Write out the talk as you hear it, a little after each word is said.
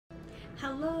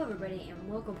Hello everybody and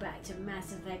welcome back to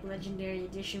Mass Effect Legendary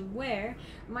Edition, where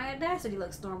my Audacity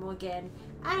looks normal again.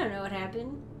 I don't know what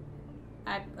happened.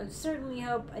 I certainly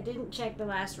hope I didn't check the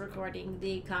last recording,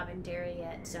 the commentary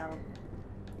yet, so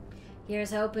here's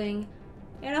hoping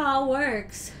it all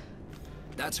works.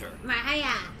 That's her.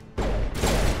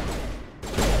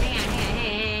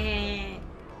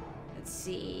 Let's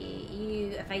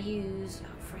see, if I use, oh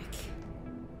frick.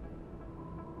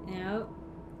 No.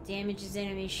 Damages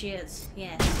enemy shields.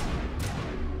 Yes.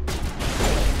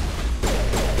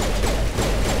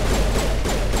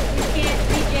 You can't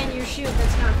regen your shield.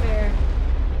 That's not fair.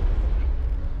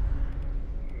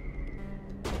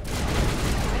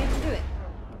 I didn't do it.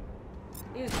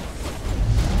 Use it.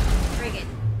 Frigate.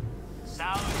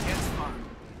 Sound gets fun.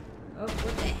 Oh,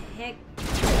 what the heck?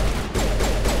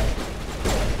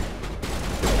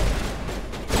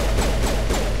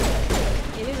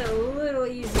 It is a little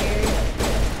easier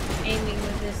aiming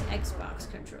with this Xbox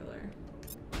controller.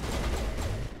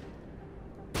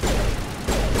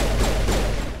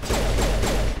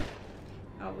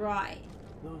 Alright.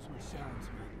 Those were sounds,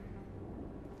 man.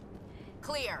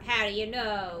 Clear. How do you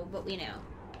know? But we know.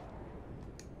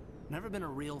 Never been a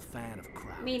real fan of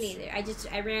crowds. Me neither.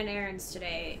 I ran errands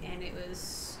today and it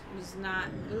was not.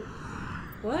 Ooh.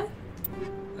 What?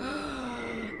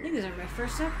 I think these are my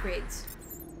first upgrades.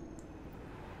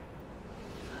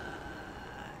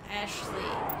 Ashley,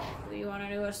 do you want a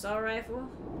new assault rifle?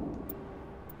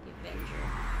 The Avenger.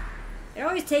 It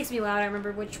always takes me a while to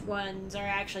remember which ones are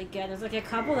actually good. There's like a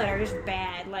couple that are just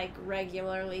bad, like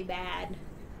regularly bad.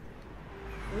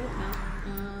 Ooh,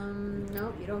 no.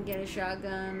 Nope, you don't get a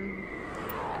shotgun.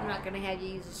 I'm not gonna have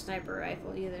you use a sniper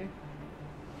rifle either.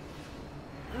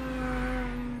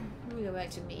 Let me go back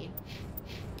to me.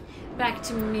 Back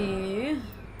to me.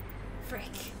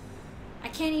 Frick. I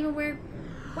can't even wear...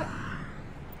 What?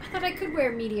 I thought I could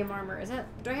wear medium armor. Is that...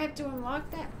 Do I have to unlock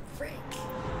that? Frick.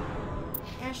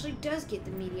 Ashley does get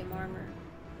the medium armor.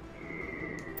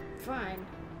 Fine.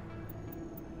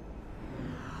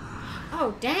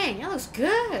 Oh, dang. That looks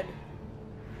good.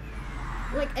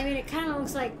 Like, I mean, it kind of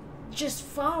looks like just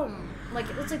foam. Like,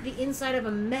 it looks like the inside of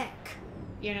a mech.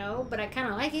 You know? But I kind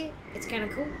of like it. It's kind of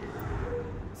cool.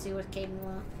 Let's see what Caden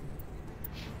wants.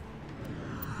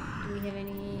 Do we have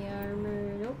any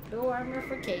armor? Nope, no armor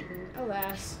for Caden.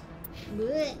 Alas.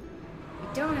 Blech. We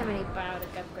don't have any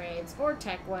biotic upgrades or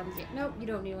tech ones yet. Nope, you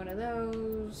don't need one of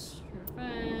those. You're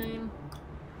fine.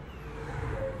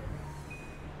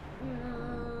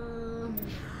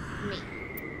 Me.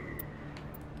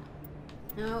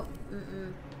 Nope.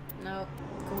 Nope.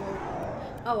 Cool.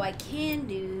 Oh, I can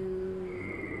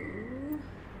do...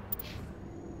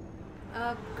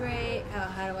 Upgrade... Oh,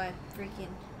 how do I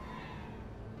freaking...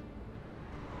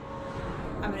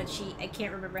 I'm gonna cheat. I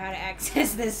can't remember how to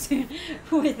access this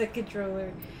with a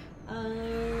controller.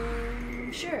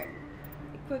 Sure.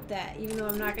 Equip that, even though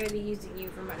I'm not gonna be using you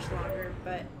for much longer,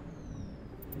 but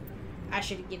I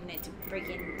should have given it to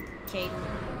freaking Caden.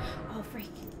 Oh, freak.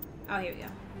 Oh, here we go.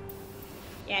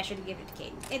 Yeah, I should have given it to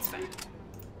Caden. It's fine.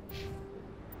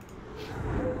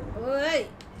 Oi!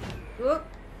 Whoop.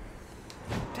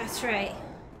 That's right.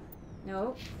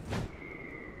 Nope.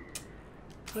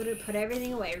 Put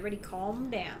everything away. Everybody calm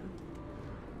down.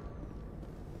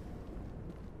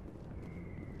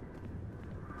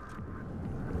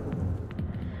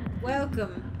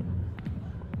 Welcome.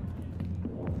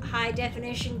 High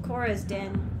definition Cora's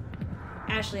Den.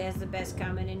 Ashley has the best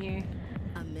comment in here.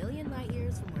 A million light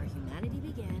years from where humanity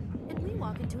began, and we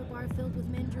walk into a bar filled with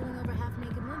men drooling over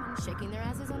half-naked women shaking their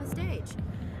asses on a stage.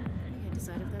 We can't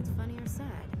decide if that's funny or sad.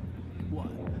 What?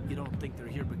 You don't think they're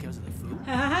here because of the food?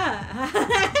 I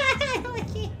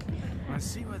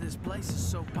see why this place is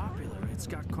so popular. It's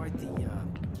got quite the, view.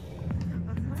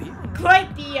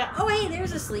 Quite the, oh hey,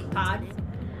 there's a sleep pod.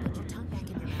 Put your tongue back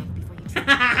in your mouth before you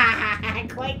try.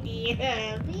 Quite the,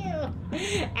 view.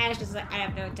 Ash is like, I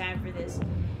have no time for this.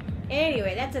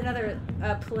 Anyway, that's another,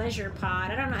 pleasure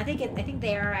pod. I don't know, I think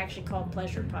they are actually called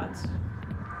pleasure pods.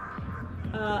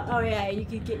 Oh yeah, you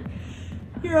can get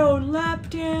your own lap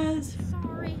dance.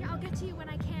 Sorry, I'll get to you when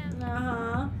I can.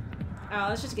 Uh-huh. Oh,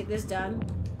 let's just get this done.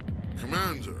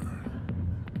 Commander.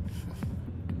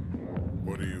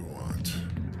 What do you want?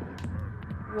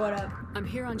 What up? I'm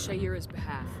here on Shayura's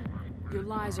behalf. Your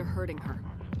lies are hurting her.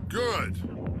 Good.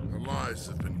 Her lies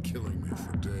have been killing me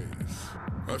for days.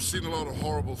 I've seen a lot of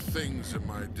horrible things in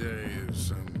my days,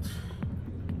 and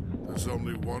there's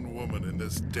only one woman in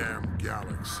this damn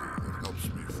galaxy that helps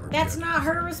me forget. That's not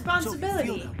her So if responsibility.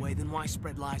 you feel that way, then why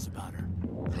spread lies about her?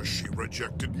 Because she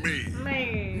rejected me.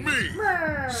 Me. Me!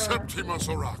 Septimus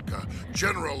Oraka,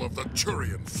 General of the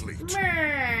Turian Fleet.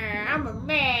 I'm a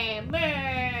man.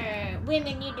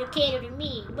 women need to cater to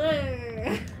me.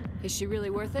 Brr. Is she really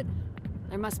worth it?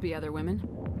 There must be other women.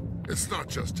 It's not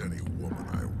just any woman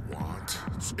I want.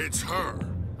 It's her,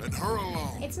 and her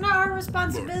alone. It's not our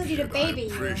responsibility to Look, baby I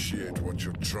you. appreciate what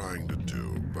you're trying to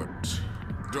do, but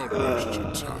don't waste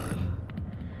your time.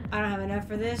 I don't have enough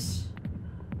for this.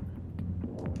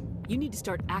 You need to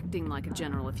start acting like a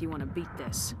general if you want to beat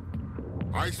this.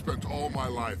 I spent all my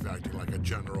life acting like a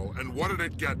general, and what did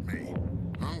it get me?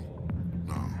 Huh?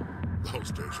 No,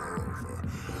 those days are over.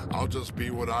 I'll just be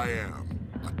what I am.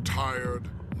 A tired,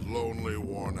 lonely,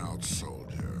 worn-out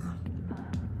soldier.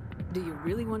 Do you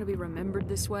really want to be remembered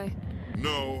this way?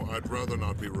 No, I'd rather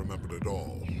not be remembered at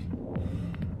all.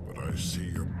 But I see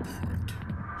your point.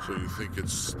 So you think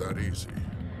it's that easy?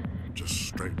 Just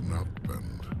straighten up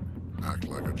and act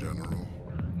like a general?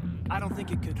 I don't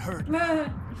think it could hurt.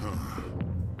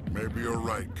 Maybe you're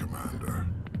right, Commander.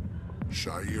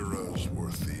 Shaira's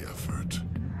worth the effort.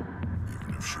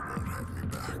 Even if she won't have me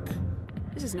back.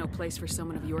 This is no place for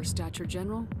someone of your stature,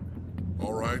 General.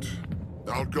 All right,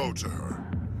 I'll go to her.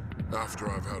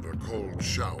 After I've had a cold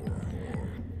shower or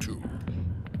two.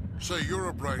 Say, you're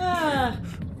a bright kid.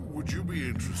 Would you be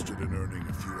interested in earning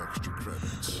a few extra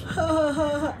credits?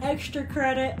 Extra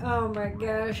credit? Oh my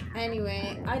gosh.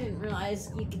 Anyway, I didn't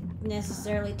realize you could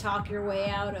necessarily talk your way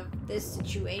out of this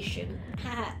situation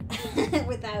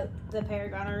without the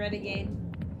Paragon or Renegade.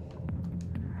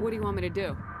 What do you want me to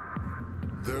do?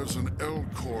 There's an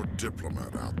L-Corps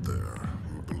diplomat out there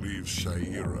who believes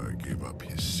Shaira gave up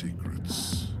his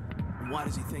secrets. Why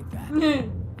does he think that?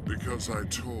 Because I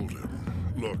told him.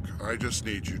 Look, I just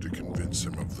need you to convince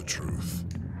him of the truth.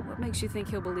 What makes you think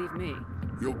he'll believe me?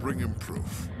 You'll bring him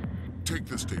proof. Take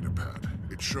this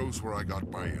datapad. It shows where I got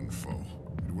my info.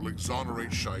 It will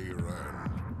exonerate Shaira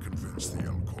and convince the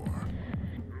L-Corps.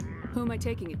 Who am I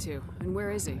taking it to, and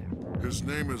where is he? His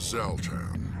name is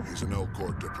Zaltan. He's an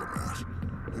L-Corps diplomat.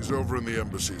 He's over in the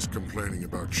embassies complaining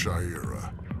about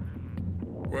Shaira.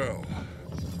 Well,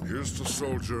 here's to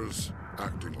soldiers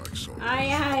acting like soldiers.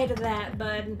 Aye to that,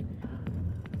 bud.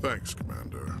 Thanks,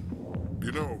 Commander.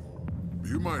 You know,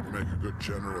 you might make a good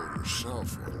general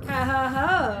yourself one day. Ho ho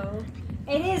ho.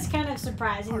 It is kind of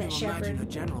surprising Hard that to imagine a Shepard...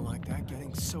 general like that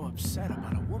getting so upset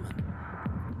about a woman.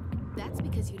 That's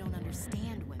because you don't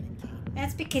understand women, Kate.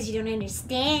 That's because you don't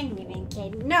understand women,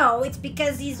 Caden. No, it's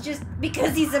because he's just...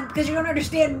 because you don't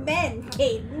understand men,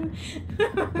 Caden.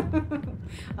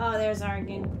 Oh, there's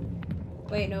Argan.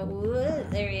 Wait, no.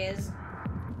 There he is.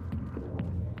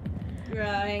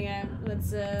 Hang on.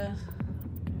 Let's,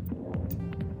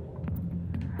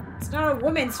 It's not a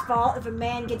woman's fault if a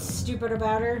man gets stupid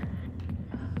about her.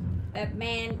 That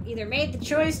man either made the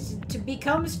choice to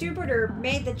become stupid or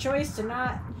made the choice to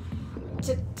not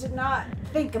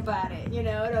think about it, you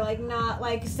know, to not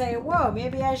say, whoa,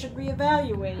 maybe I should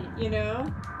reevaluate, you know?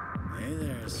 Hey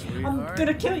there, sweetheart. I'm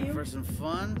gonna kill you. For some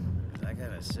fun? I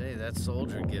gotta say, that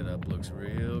soldier get-up looks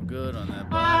real good on that I'm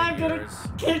body of gonna yours.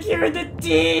 kick you in the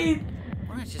teeth!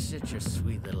 Why don't you sit your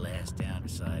sweet little ass down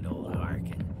beside old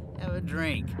Harkin? Have a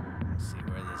drink. See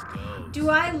where this goes. Do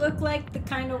I look like the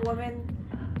kind of woman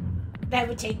that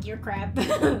would take your crap?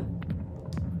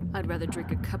 I'd rather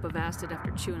drink a cup of acid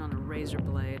after chewing on a razor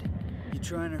blade. You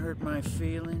trying to hurt my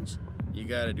feelings? You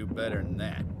gotta do better than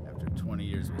that. After 20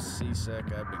 years with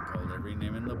CSEC, I've been called every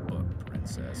name in the book,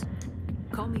 princess.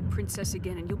 Call me princess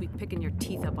again and you'll be picking your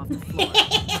teeth up off the floor.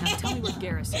 Now tell me where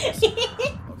Garrus is.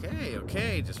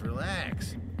 Okay, just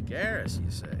relax. Garrus,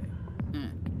 you say?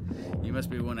 You must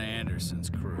be one of Anderson's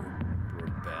crew. Poor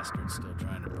bastard still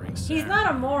trying to bring Sarah. He's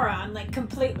not a moron,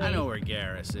 completely. I know where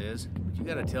Garrus is, but you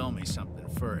gotta tell me something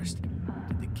first.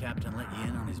 Did the captain let you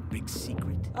in on his big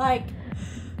secret?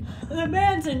 The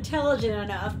man's intelligent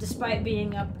enough, despite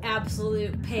being an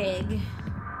absolute pig.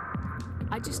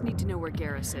 I just need to know where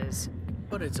Garrus is.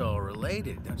 But it's all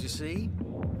related, don't you see?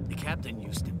 The captain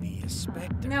used to be a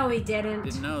Spectre. No, he didn't.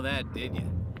 Didn't know that, did you?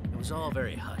 It was all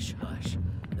very hush-hush.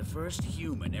 The first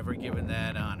human ever given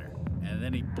that honor, and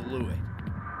then he blew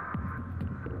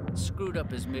it. Screwed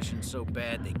up his mission so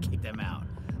bad they kicked him out.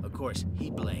 Of course, he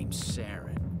blames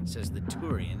Saren. Says the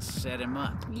Turians set him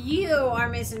up. You are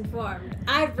misinformed.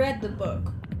 I've read the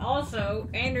book. Also,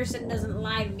 Anderson doesn't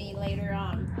lie to me later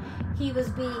on. He was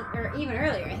or even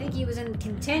earlier, I think he was in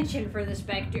contention for the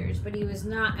Spectres, but he was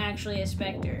not actually a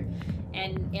Spectre.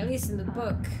 And at least in the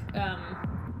book, I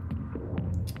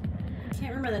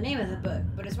can't remember the name of the book,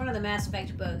 but it's one of the Mass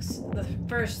Effect books, the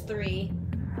first three.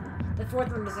 The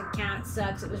fourth one doesn't count. It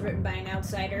sucks. It was written by an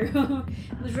outsider.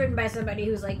 It was written by somebody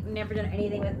who's like never done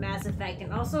anything with Mass Effect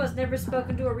and also has never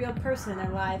spoken to a real person in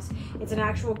their lives. It's an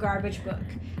actual garbage book.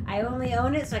 I only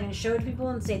own it so I can show it to people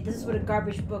and say this is what a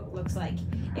garbage book looks like.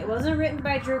 It wasn't written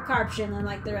by Drew Karpshin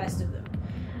like the rest of them.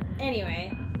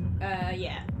 Anyway,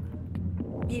 yeah.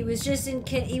 He was just in,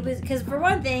 because for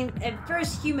one thing, at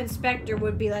first Human Spectre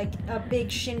would be like a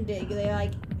big shindig. They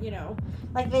like, you know,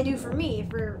 like they do for me,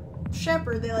 for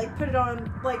Shepard, they like put it on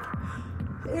like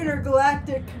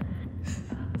intergalactic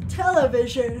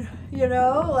television, you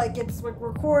know, like it's like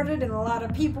recorded and a lot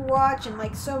of people watch and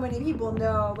like so many people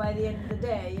know by the end of the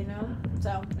day, you know.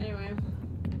 So anyway,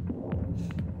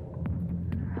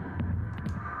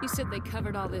 You said they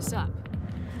covered all this up.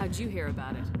 How'd you hear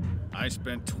about it? I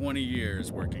spent 20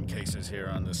 years working cases here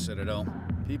on the Citadel.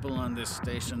 People on this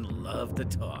station love to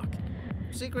talk.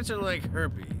 Secrets are like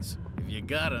herpes. If you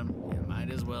got them, you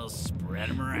might as well spread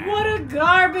them around. what a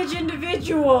garbage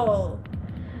individual!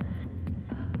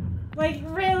 Like,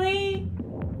 really?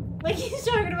 Like, he's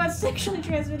talking about sexually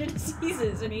transmitted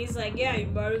diseases, and he's like, yeah, you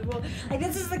might as well. Like,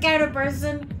 this is the kind of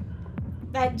person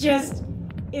that just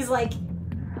is like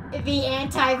the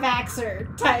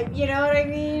anti-vaxxer type, you know what I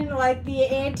mean? Like the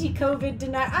anti-COVID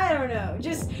I don't know.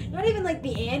 Just not even like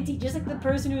the anti, just like the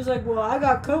person who's like, well, I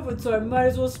got COVID, so I might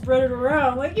as well spread it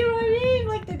around. Like, you know what I mean?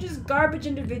 Like, they're just garbage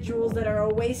individuals that are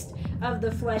a waste of the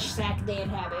flesh sack they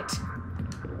inhabit.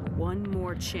 One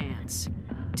more chance.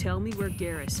 Tell me where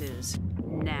Garrus is.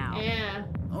 Now. Yeah.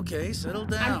 Okay, settle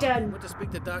down. I'm done. I went to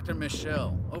speak to Dr.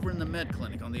 Michelle over in the med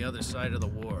clinic on the other side of the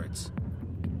wards.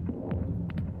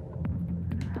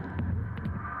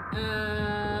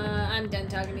 I'm done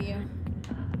talking to you.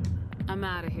 I'm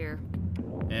out of here.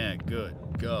 Yeah, good.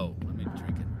 Go. Let me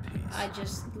drink in peace. I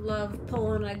just love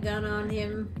pulling a gun on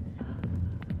him.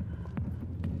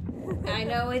 I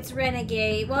know it's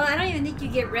Renegade. Well, I don't even think you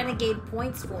get Renegade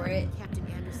points for it. Captain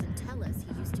Anderson tell us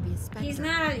he used to be a Spectre. He's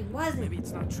not, he wasn't. Maybe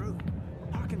it's not true.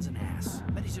 Hawkins an ass.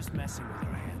 Bet he's just messing with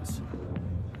our heads.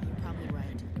 You're probably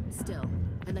right. Still,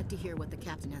 I'd like to hear what the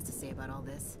captain has to say about all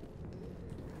this.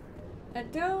 I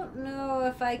don't know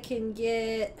if I can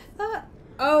get...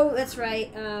 Oh, that's right.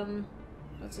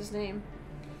 What's his name?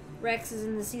 Rex is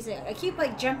in the season. I keep,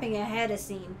 like, jumping ahead a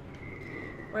scene.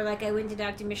 Or, like, I went to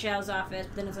Dr. Michelle's office,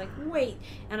 but then it's like, wait.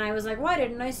 And I was like, why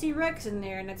didn't I see Rex in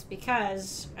there? And it's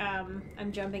because,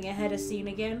 I'm jumping ahead a scene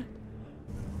again.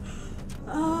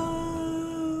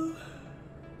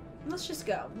 Let's just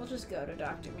go. We'll just go to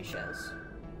Dr. Michelle's.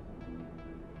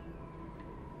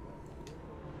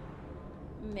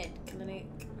 Med clinic.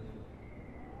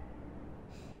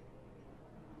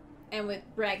 And with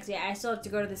Rex, yeah, I still have to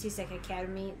go to the CSEC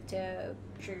Academy to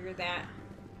trigger that.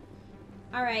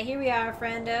 Alright, here we are,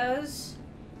 friendos.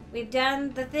 We've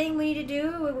done the thing we need to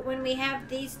do when we have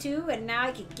these two, and now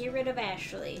I can get rid of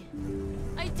Ashley.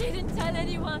 I didn't tell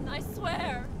anyone, I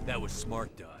swear. That was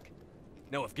smart, Doc.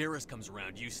 Now if Garrus comes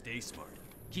around, you stay smart.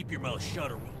 Keep your mouth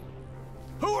shut or we'll...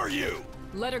 Who are you?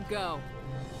 Let her go.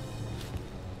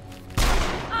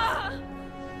 Ah!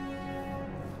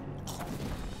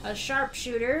 A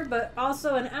sharpshooter, but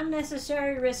also an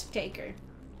unnecessary risk taker.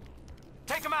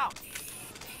 Take him out!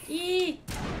 Eee!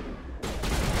 Yeah,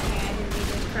 I didn't need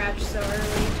to crouch so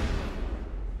early.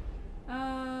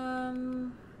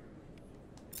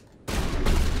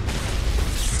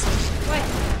 What?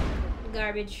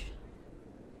 Garbage.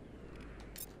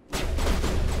 Oh,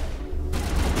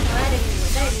 that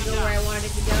didn't go where I wanted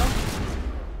it to go.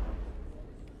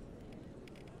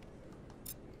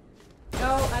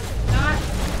 No, I'm not.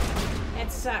 That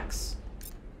sucks.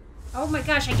 Oh my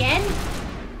gosh, again?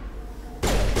 I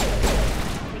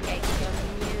think I killed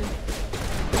him, yeah.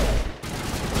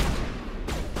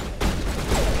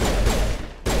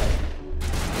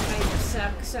 I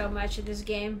suck so much at this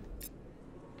game.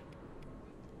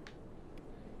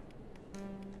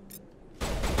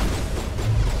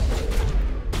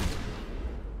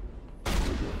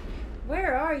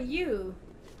 Where are you?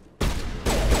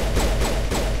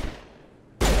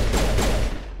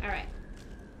 Alright.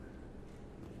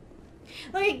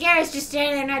 Look at Garrus just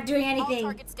standing there not doing anything.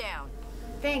 All targets down.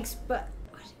 Thanks, but...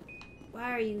 What?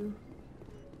 Why are you...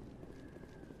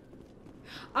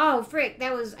 Oh, frick.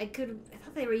 That was... I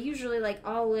thought they were usually, like,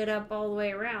 all lit up all the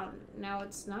way around. Now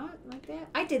it's not like that?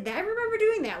 I did that. I remember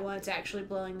doing that once, actually,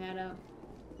 blowing that up.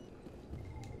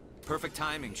 Perfect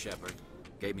timing, Shepard.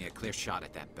 Gave me a clear shot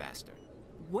at that bastard.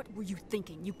 What were you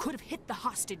thinking? You could have hit the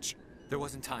hostage. There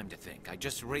wasn't time to think. I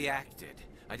just reacted.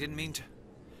 I didn't mean to...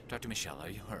 Dr. Michelle, are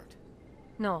you hurt?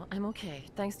 No, I'm okay.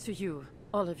 Thanks to you.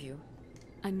 All of you.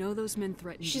 I know those men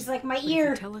threatened She's you, like my but ear. if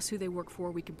you tell us who they work for,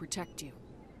 we can protect you.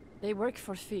 They work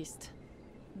for Feast.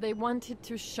 They wanted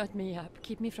to shut me up,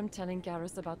 keep me from telling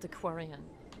Garrus about the Quarian.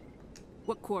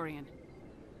 What Quarian?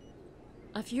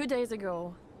 A few days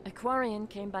ago, a Quarian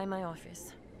came by my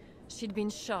office. She'd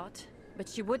been shot, but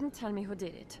she wouldn't tell me who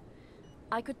did it.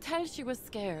 I could tell she was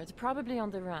scared, probably on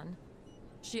the run.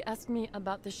 She asked me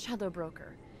about the Shadow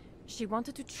Broker. She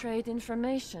wanted to trade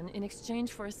information in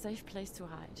exchange for a safe place to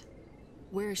hide.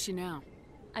 Where is she now?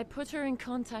 I put her in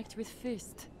contact with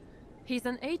Fist. He's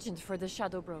an agent for the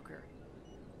Shadow Broker.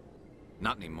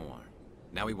 Not anymore.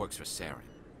 Now he works for Saren.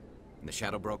 And the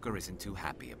Shadow Broker isn't too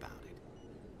happy about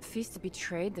it. Fist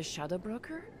betrayed the Shadow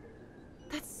Broker?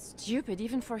 That's stupid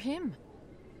even for him.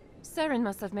 Saren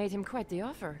must have made him quite the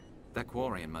offer. That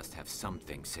Quarian must have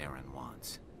something Saren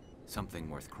wants. Something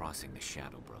worth crossing the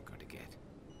Shadow Broker to get.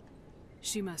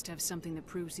 She must have something that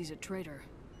proves he's a traitor.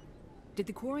 Did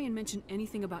the Quarian mention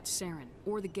anything about Saren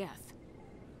or the Geth?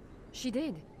 She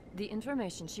did. The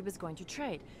information she was going to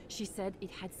trade. She said it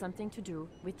had something to do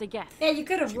with the Geth. Yeah, you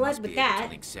could have led with that.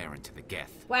 Link Saren to the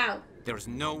Geth. Wow. There's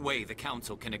no way the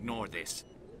Council can ignore this.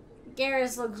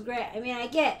 Garrus looks great. I mean,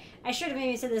 I should have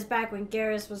maybe said this back when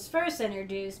Garrus was first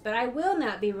introduced, but I will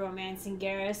not be romancing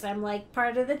Garrus. I'm like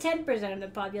part of the 10% of the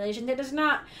population that does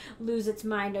not lose its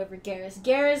mind over Garrus.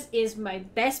 Garrus is my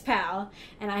best pal,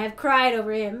 and I have cried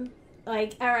over him. Or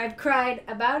I've cried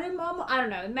about him almost. I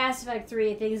don't know. In Mass Effect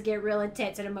 3, things get real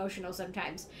intense and emotional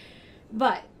sometimes.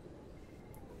 But,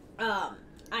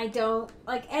 I don't,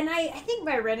 and I think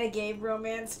my Renegade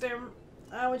romanced him,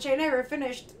 which I never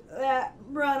finished that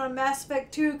run on Mass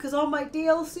Effect 2 because all my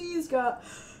DLCs got,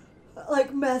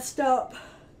 messed up.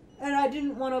 And I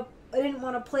didn't want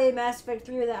to play Mass Effect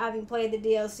 3 without having played the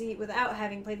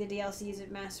DLCs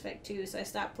of Mass Effect 2, so I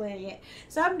stopped playing it.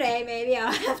 Someday, maybe I'll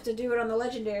have to do it on the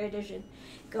Legendary Edition.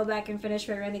 Go back and finish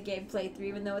my Renegade playthrough,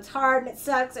 even though it's hard and it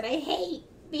sucks and I hate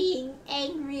being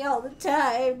angry all the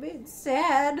time. It's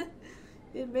sad.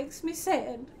 It makes me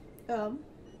sad.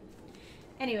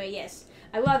 Anyway, yes.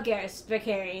 I love Garrus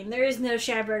Vicarian. There is no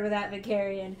Shepard without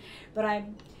Vicarian, but I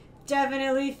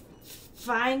definitely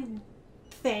find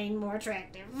Thane more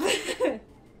attractive.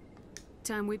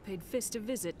 Time we paid Fist a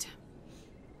visit.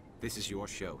 This is your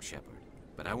show, Shepard,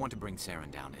 but I want to bring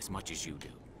Saren down as much as you do.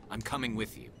 I'm coming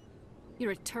with you.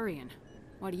 You're a Turian.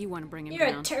 Why do you want to bring him You're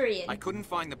down? a Turian. I couldn't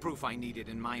find the proof I needed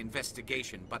in my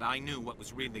investigation, but I knew what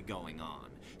was really going on.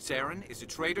 Saren is a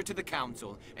traitor to the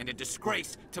Council and a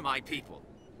disgrace to my people.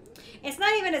 It's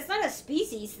not a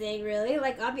species thing, really.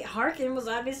 Harkin was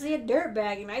obviously a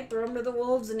dirtbag, and I'd throw him to the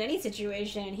wolves in any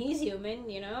situation. He's human,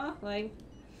 you know?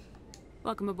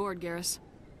 Welcome aboard, Garrus.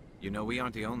 You know, we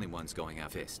aren't the only ones going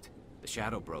after Fist. The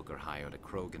Shadow Broker hired a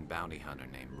Krogan bounty hunter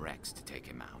named Rex to take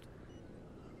him out.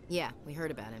 Yeah, we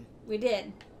heard about him. We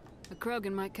did. A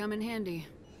Krogan might come in handy.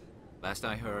 Last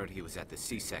I heard, he was at the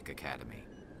C-Sec Academy.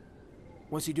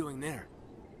 What's he doing there?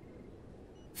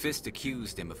 Fist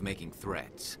accused him of making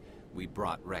threats. We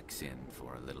brought Rex in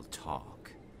for a little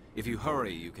talk. If you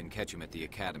hurry, you can catch him at the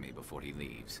Academy before he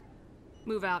leaves.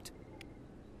 Move out.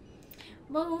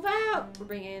 Move out! We're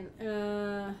bringing,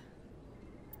 yeah.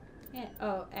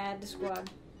 Oh, add to squad.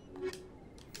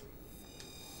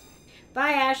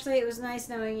 Bye, Ashley. It was nice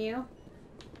knowing you.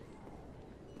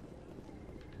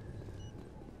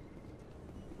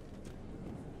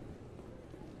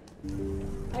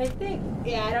 I think,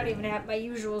 yeah, I don't even have, my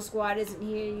usual squad isn't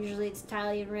here. Usually it's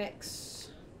Tali and Rex.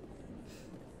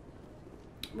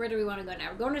 Where do we want to go now?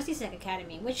 We're going to C-Sec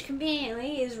Academy, which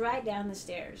conveniently is right down the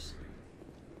stairs.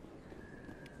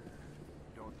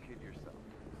 Don't kid yourself.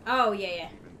 Oh, yeah.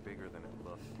 Even bigger than it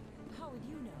looks. How would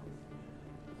you know?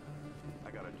 I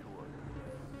got a tour.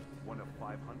 One of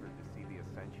 500 to see the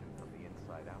Ascension from the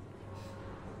inside out.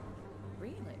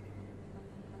 Really?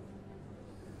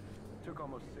 Took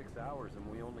almost 6 hours and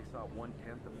we only saw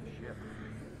 1/10 of the ship.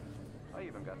 I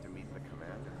even got to meet the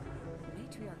commander.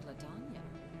 Matriarch LaDanya.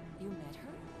 You met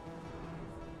her?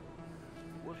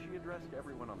 Well, she addressed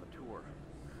everyone on the tour,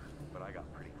 but I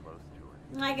got pretty close to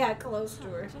her. I got close to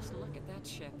her. Just look at that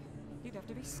ship. You'd have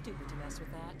to be stupid to mess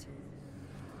with that.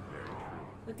 Very true.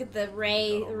 Look at the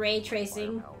ray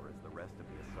tracing. Firepower is the rest of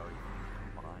the Asari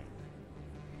fleet combined.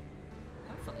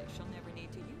 Hopefully she'll never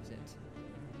need to use it.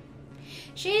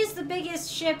 She's the biggest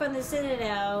ship on the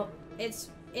Citadel. It's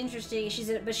interesting.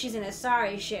 But she's an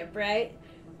Asari ship, right?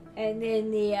 And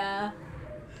then the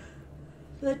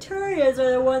Turians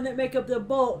are the one that make up the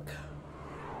bulk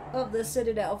of the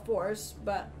Citadel force.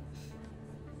 But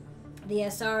the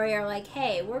Asari are like,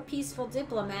 hey, we're peaceful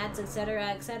diplomats,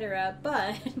 etc., etc.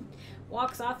 But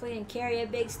walk softly and carry a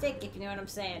big stick, if you know what I'm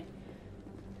saying.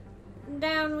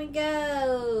 Down we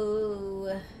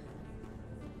go.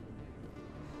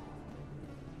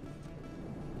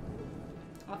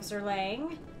 Officer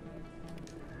Lang.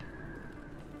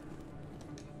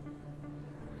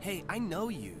 Hey, I know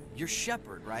you. You're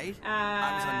Shepard, right?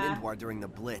 I was on Mindwar during the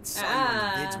Blitz. Saw you in the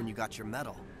vids when you got your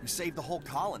medal. You saved the whole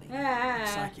colony.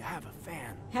 Looks like you have a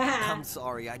fan. I'm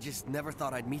sorry, I just never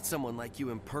thought I'd meet someone like you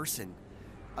in person.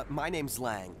 My name's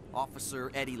Lang,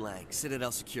 Officer Eddie Lang,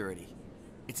 Citadel Security.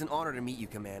 It's an honor to meet you,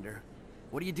 Commander.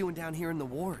 What are you doing down here in the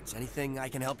wards? Anything I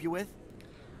can help you with?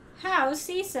 How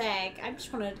CSEC? I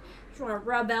just wanna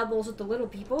rub elbows with the little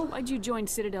people. Why'd you join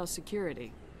Citadel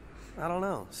Security? I don't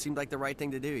know. Seemed like the right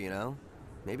thing to do, you know?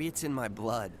 Maybe it's in my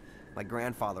blood. My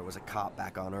grandfather was a cop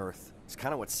back on Earth. It's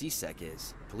kind of what CSEC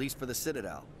is. Police for the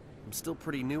Citadel. I'm still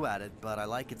pretty new at it, but I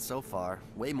like it so far.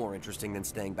 Way more interesting than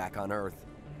staying back on Earth.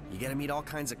 You get to meet all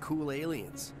kinds of cool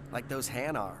aliens, like those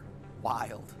Hanar.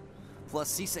 Wild.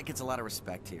 Plus, CSEC gets a lot of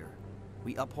respect here.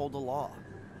 We uphold the law.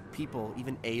 People,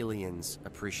 even aliens,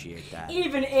 appreciate that.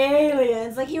 Even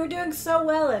aliens. Like, you were doing so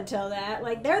well until that.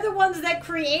 Like, they're the ones that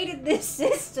created this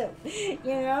system. You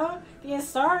know? The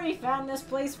Asari found this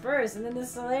place first, and then the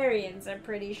Solarians, I'm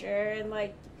pretty sure. And,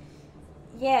 like,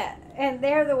 yeah. And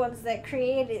they're the ones that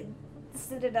created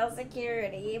Citadel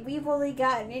Security. And we've only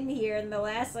gotten in here in the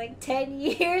last, like, 10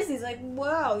 years. He's like,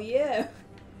 wow, yeah.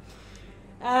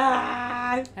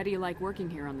 How do you like working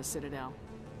here on the Citadel?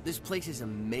 This place is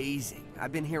amazing.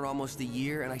 I've been here almost a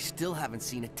year, and I still haven't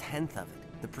seen a tenth of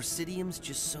it. The Presidium's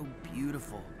just so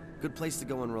beautiful. Good place to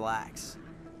go and relax.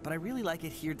 But I really like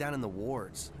it here down in the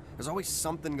wards. There's always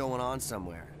something going on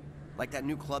somewhere. Like that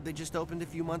new club they just opened a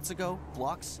few months ago,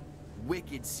 Flux.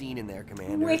 Wicked scene in there,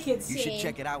 Commander. Wicked scene. You should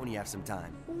check it out when you have some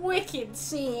time. Wicked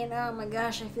scene. Oh my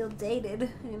gosh, I feel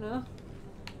dated, you know?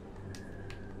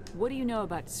 What do you know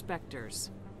about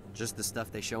Spectres? Just the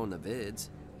stuff they show in the vids.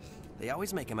 They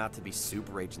always make them out to be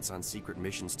super agents on secret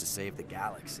missions to save the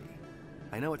galaxy.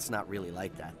 I know it's not really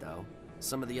like that, though.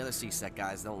 Some of the other CSEC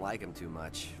guys don't like them too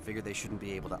much. Figure they shouldn't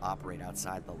be able to operate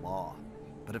outside the law.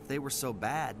 But if they were so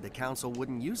bad, the Council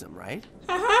wouldn't use them, right?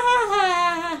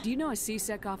 Do you know a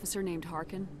CSEC officer named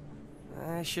Harkin?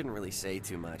 I shouldn't really say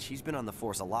too much. He's been on the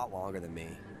force a lot longer than me.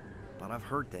 But I've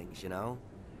heard things, you know?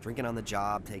 Drinking on the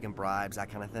job, taking bribes, that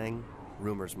kind of thing.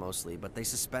 Rumors mostly, but they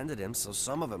suspended him, so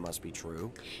some of it must be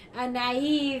true. A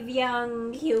naive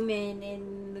young human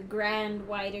in the grand,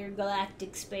 wider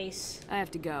galactic space. I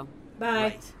have to go. Bye.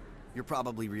 Right. You're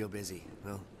probably real busy.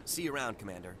 Well, see you around,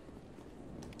 Commander.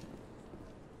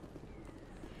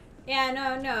 Yeah,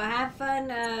 no. Have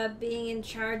fun being in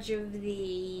charge of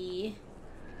the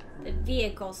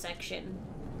vehicle section.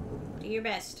 Do your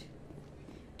best.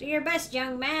 Do your best,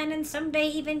 young man, and someday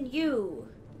even you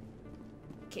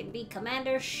can be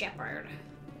Commander Shepard.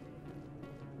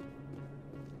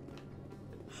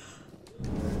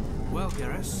 Well,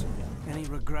 Garrus, any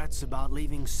regrets about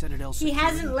leaving Citadel Security? He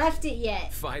hasn't left it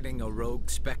yet. Fighting a rogue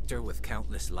Spectre with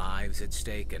countless lives at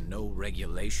stake and no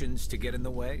regulations to get in the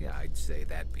way? I'd say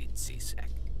that beats CSEC.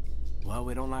 Well,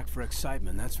 we don't lack for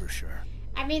excitement, that's for sure.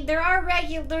 I mean, there are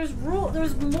there's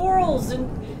morals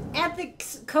and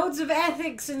ethics, codes of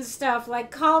ethics and stuff.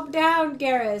 Like, calm down,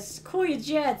 Garrus. Cool your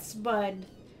jets, bud.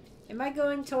 Am I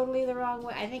going totally the wrong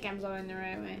way? I think I'm going the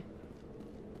right way.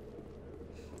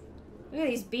 Look at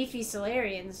these beefy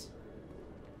Solarians.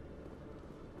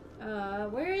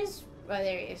 Where is... Oh,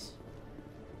 there he is.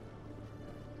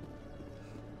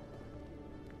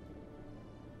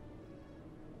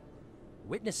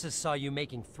 Witnesses saw you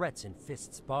making threats in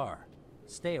Fist's bar.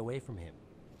 Stay away from him.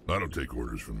 I don't take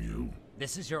orders from you.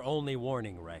 This is your only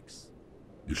warning, Rex.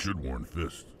 You should warn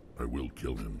Fist. I will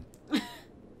kill him.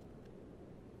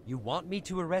 You want me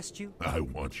to arrest you? I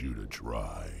want you to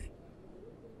try.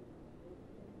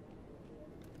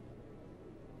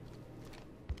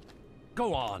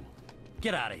 Go on.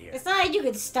 Get out of here. It's not like you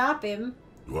could stop him.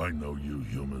 Do I know you,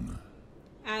 human?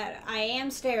 I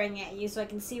am staring at you, so I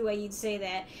can see why you'd say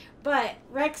that. But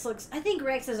Rex looks... I think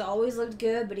Rex has always looked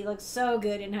good, but he looks so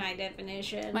good in high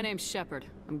definition. My name's Shepard.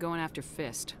 I'm going after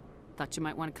Fist. Thought you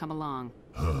might want to come along.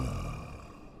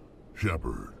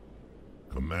 Shepard.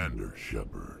 Commander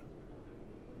Shepard.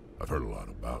 I've heard a lot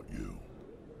about you.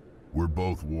 We're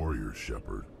both warriors,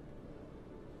 Shepard.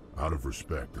 Out of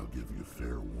respect, I'll give you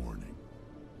fair warning.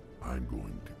 I'm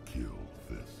going to kill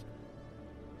Fist.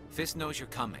 Fist knows you're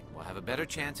coming. We'll have a better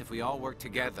chance if we all work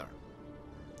together.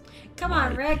 Come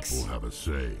on, Rex. People have a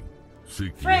saying.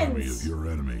 Seek the Friends. enemy of your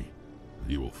enemy,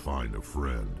 and you will find a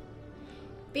friend.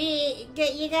 You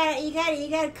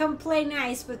gotta come play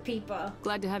nice with people.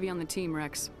 Glad to have you on the team,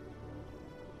 Rex.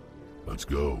 Let's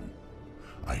go.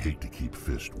 I hate to keep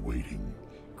Fist waiting.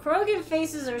 Krogan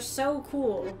faces are so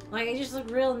cool. Like, they just look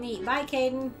real neat. Bye,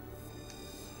 Caden.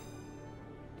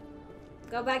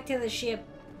 Go back to the ship.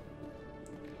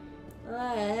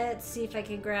 Let's see if I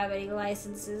can grab any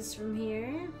licenses from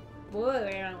here. Whoa,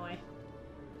 wait, wrong way.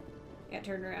 Got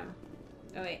turned around.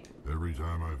 Oh, wait. Every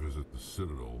time I visit the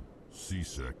Citadel,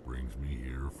 CSEC brings me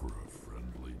here for a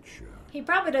friendly chat. He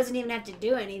probably doesn't even have to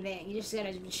do anything. You just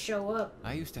gotta show up.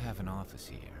 I used to have an office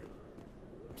here.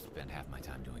 Spent half my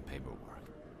time doing paperwork.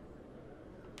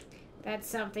 That's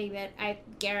something that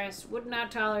Garrus would not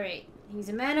tolerate. He's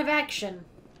a man of action.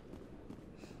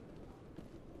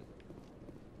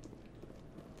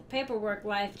 The paperwork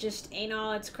life just ain't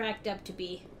all it's cracked up to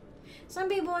be. Some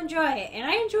people enjoy it, and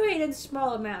I enjoy it in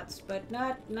small amounts, but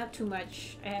not too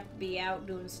much. I have to be out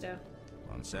doing stuff.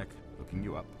 One sec, looking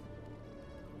you up.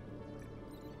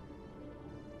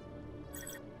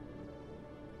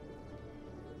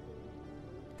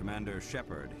 Commander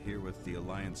Shepard, here with the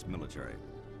Alliance military.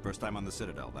 First time on the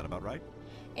Citadel, that about right?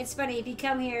 It's funny, if you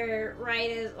come here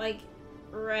right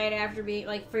after being,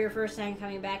 for your first time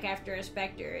coming back after a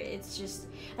Spectre, it's just,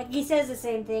 he says the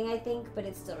same thing, I think, but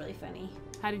it's still really funny.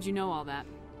 How did you know all that?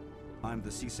 I'm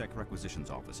the CSEC requisitions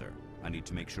officer. I need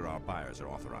to make sure our buyers are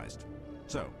authorized.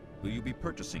 So, will you be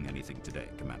purchasing anything today,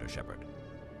 Commander Shepard?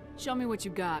 Show me what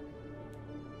you got.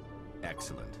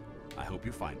 Excellent. I hope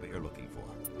you find what you're looking for.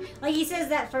 He says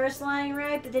that first line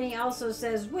right, but then he also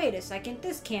says, wait a second,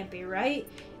 this can't be right.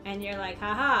 And you're like,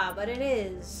 haha, but it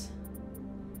is.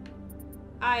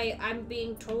 I'm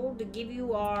being told to give you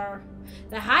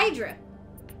the Hydra.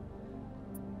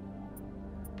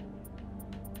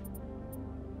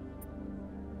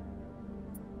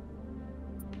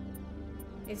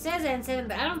 It says N7,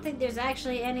 but I don't think there's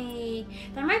actually any.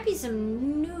 There might be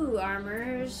some new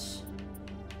armors.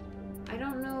 I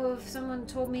don't know if someone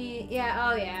told me. Yeah,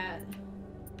 oh yeah.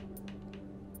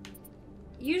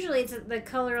 Usually it's the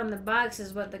color on the box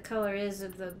is what the color is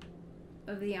of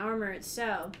the armor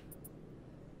itself.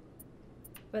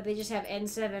 But they just have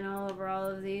N7 all over all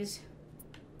of these.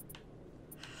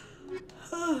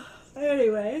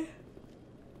 Anyway.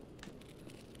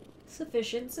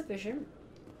 Sufficient.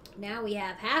 Now we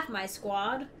have half my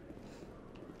squad.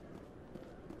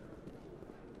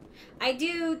 I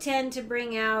do tend to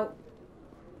bring out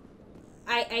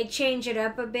I change it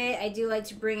up a bit. I do like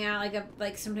to bring out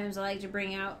sometimes I like to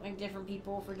bring out different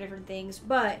people for different things,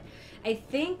 but I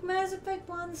think Mass Effect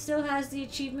 1 still has the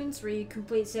achievements where you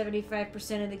complete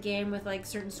 75% of the game with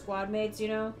certain squad mates, you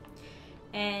know?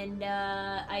 And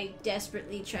I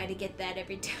desperately try to get that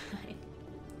every time.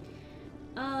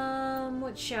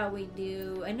 What shall we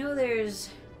do? I know there's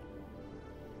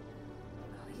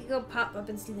we could go pop up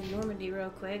and see the Normandy real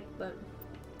quick, but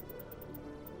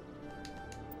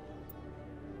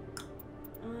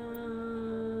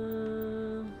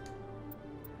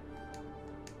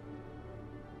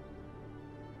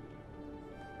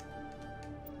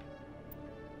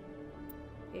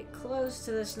get close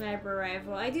to the sniper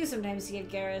rifle. I do sometimes give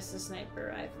Garrus the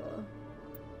sniper rifle.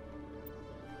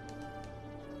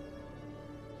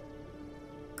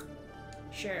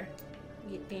 Sure.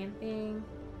 Get damping.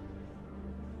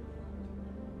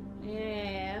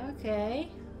 Yeah, okay.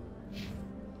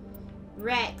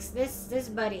 Rex, this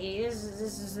buddy, this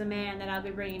is the man that I'll be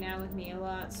bringing out with me a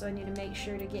lot, so I need to make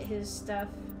sure to get his stuff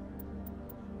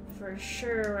for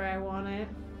sure where I want it.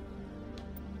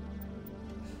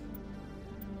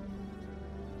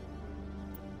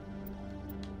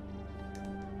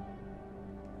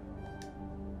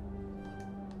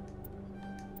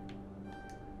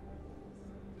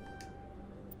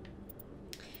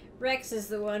 Rex is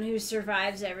the one who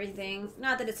survives everything.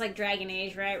 Not that it's like Dragon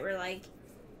Age, right? Where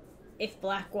if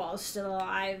Blackwall's still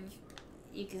alive,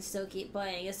 you can still keep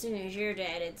playing. As soon as you're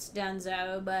dead, it's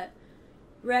donezo. But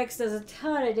Rex does a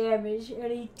ton of damage,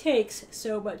 and he takes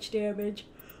so much damage.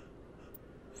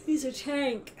 He's a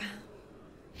tank.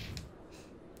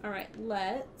 Alright,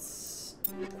 let's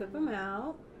equip him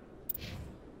out.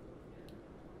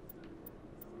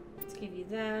 Let's give you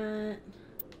that.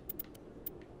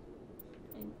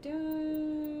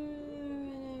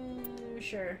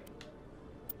 Sure.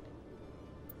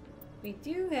 We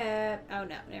do have... Oh,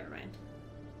 no. Never mind.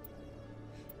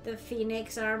 The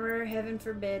Phoenix armor. Heaven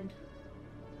forbid.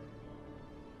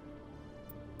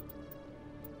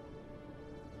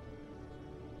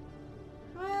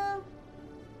 Well...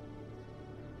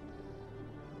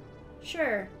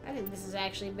 Sure. I think this is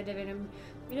actually a bit of an...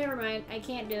 Never mind. I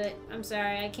can't do it. I'm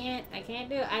sorry. I can't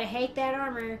do it. I hate that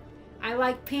armor. I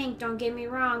like pink, don't get me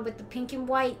wrong, but the pink and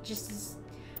white just is...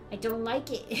 I don't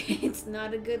like it. It's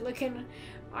not a good looking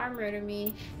armor to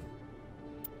me.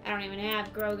 I don't even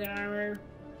have Grogan armor.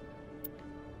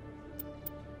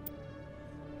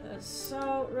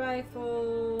 Assault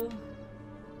rifle.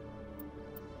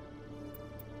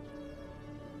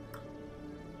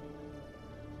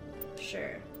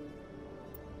 sure.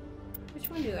 Which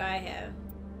one do I have?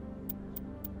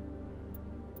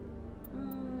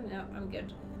 No, I'm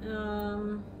good.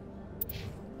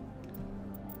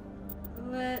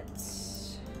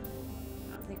 Let's...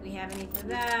 I don't think we have any for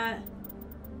that.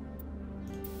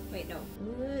 Wait, no.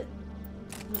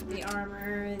 The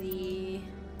armor, the...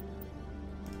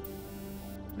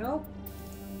 Nope.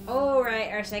 Oh,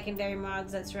 right, our secondary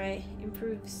mods, that's right.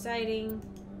 Improved sighting.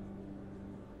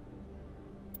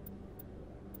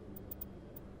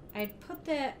 I'd put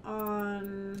that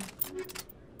on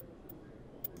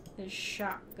the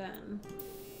shotgun.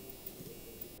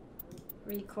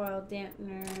 Recoil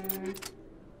dampener.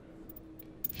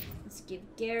 Let's give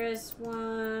Garrus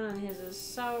one on his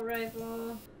assault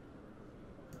rifle.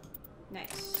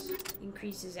 Nice.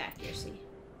 Increases accuracy.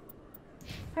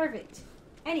 Perfect.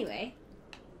 Anyway.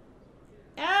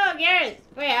 Oh, Garrus!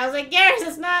 Wait, I was like, Garrus,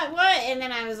 it's not what? And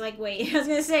then I was like, wait. I was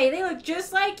gonna say, they look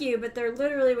just like you, but they're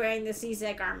literally wearing the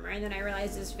C-Sec armor. And then I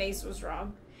realized his face was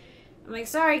wrong. I'm like,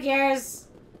 sorry, Garrus.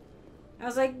 I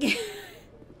was like, I'm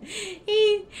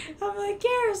like,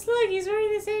 Garrus, look, he's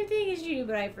wearing the same thing as you.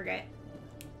 But I forget.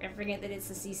 I forget that it's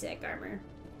the C-Sec armor.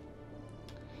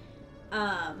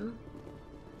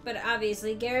 But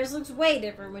obviously, Garrus looks way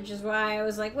different, which is why I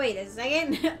was like, wait a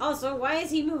second. Also, why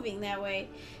is he moving that way?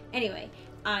 Anyway,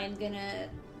 I'm gonna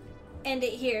end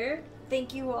it here.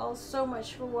 Thank you all so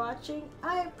much for watching.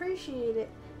 I appreciate it.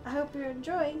 I hope you're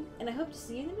enjoying, and I hope to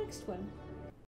see you in the next one.